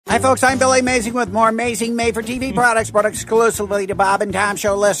Hi, folks. I'm Billy Amazing with more amazing made-for-TV products brought exclusively to Bob and Tom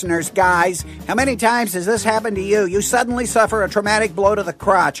Show listeners. Guys, how many times has this happened to you? You suddenly suffer a traumatic blow to the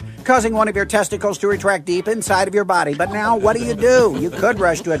crotch, causing one of your testicles to retract deep inside of your body. But now, what do? You could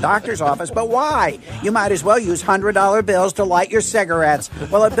rush to a doctor's office, but why? You might as well use $100 bills to light your cigarettes.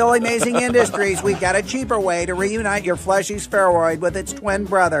 Well, at Billy Amazing Industries, we've got a cheaper way to reunite your fleshy spheroid with its twin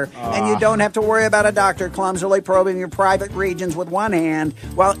brother. And you don't have to worry about a doctor clumsily probing your private regions with one hand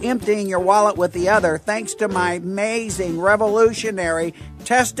while emptying your wallet with the other, thanks to my amazing, revolutionary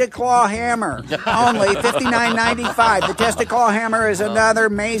Testi-Claw hammer. Only $59.95. The Testi-Claw hammer is another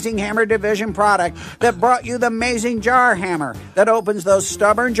amazing Hammer Division product that brought you the amazing jar hammer that opens those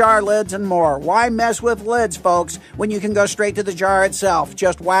stubborn jar lids and more. Why mess with lids, folks, when you can go straight to the jar itself?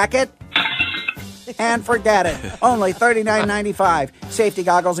 Just whack it and forget it. Only $39.95. Safety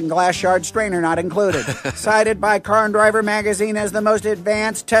goggles and glass shard strainer not included. Cited by Car and Driver magazine as the most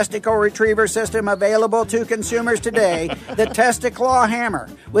advanced testicle retriever system available to consumers today, the Testi-Claw hammer,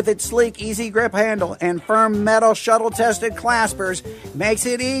 with its sleek, easy grip handle and firm metal shuttle-tested claspers, makes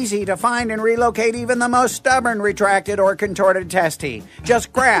it easy to find and relocate even the most stubborn, retracted, or contorted testy.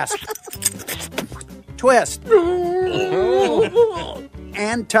 Just grasp, twist,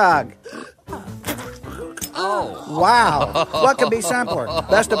 and tug. Oh. Wow. What could be simpler?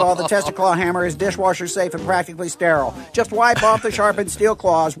 Best of all, the Testi-Claw hammer is dishwasher safe and practically sterile. Just wipe off the sharpened steel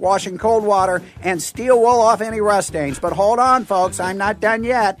claws, wash in cold water, and steel wool off any rust stains. But hold on, folks, I'm not done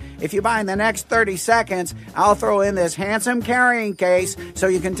yet. If you buy in the next 30 seconds, I'll throw in this handsome carrying case so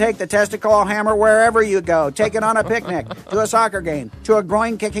you can take the Testi-Claw hammer wherever you go. Take it on a picnic, to a soccer game, to a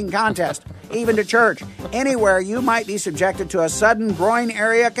groin-kicking contest, even to church. Anywhere you might be subjected to a sudden groin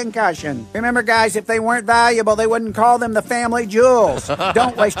area concussion. Remember, guys, if they weren't valuable, they wouldn't call them the family jewels.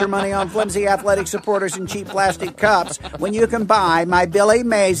 Don't waste your money on flimsy athletic supporters and cheap plastic cups when you can buy my Billy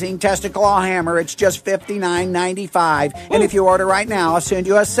Amazing Testi-Claw hammer. It's just $59.95. And if you order right now, I'll send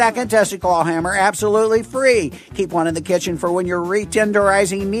you a second Testi-Claw hammer absolutely free. Keep one in the kitchen for when you're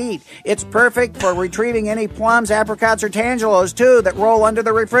re-tenderizing meat. It's perfect for retrieving any plums, apricots, or tangelos, too, that roll under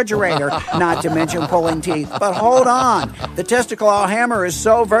the refrigerator. Not to mention pulling teeth. But hold on. The Testi-Claw hammer is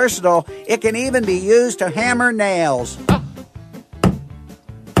so versatile, it can even be used to hammer nails.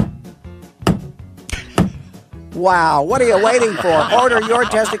 Wow, what are you waiting for? Order your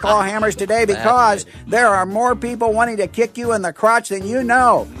Testi-Claw hammers today because there are more people wanting to kick you in the crotch than you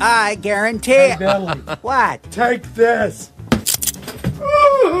know. I guarantee it. Hey, Billy, What? take this.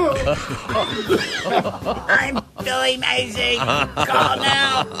 I'm Billy Amazing. Call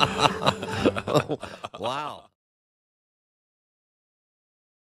now. Wow.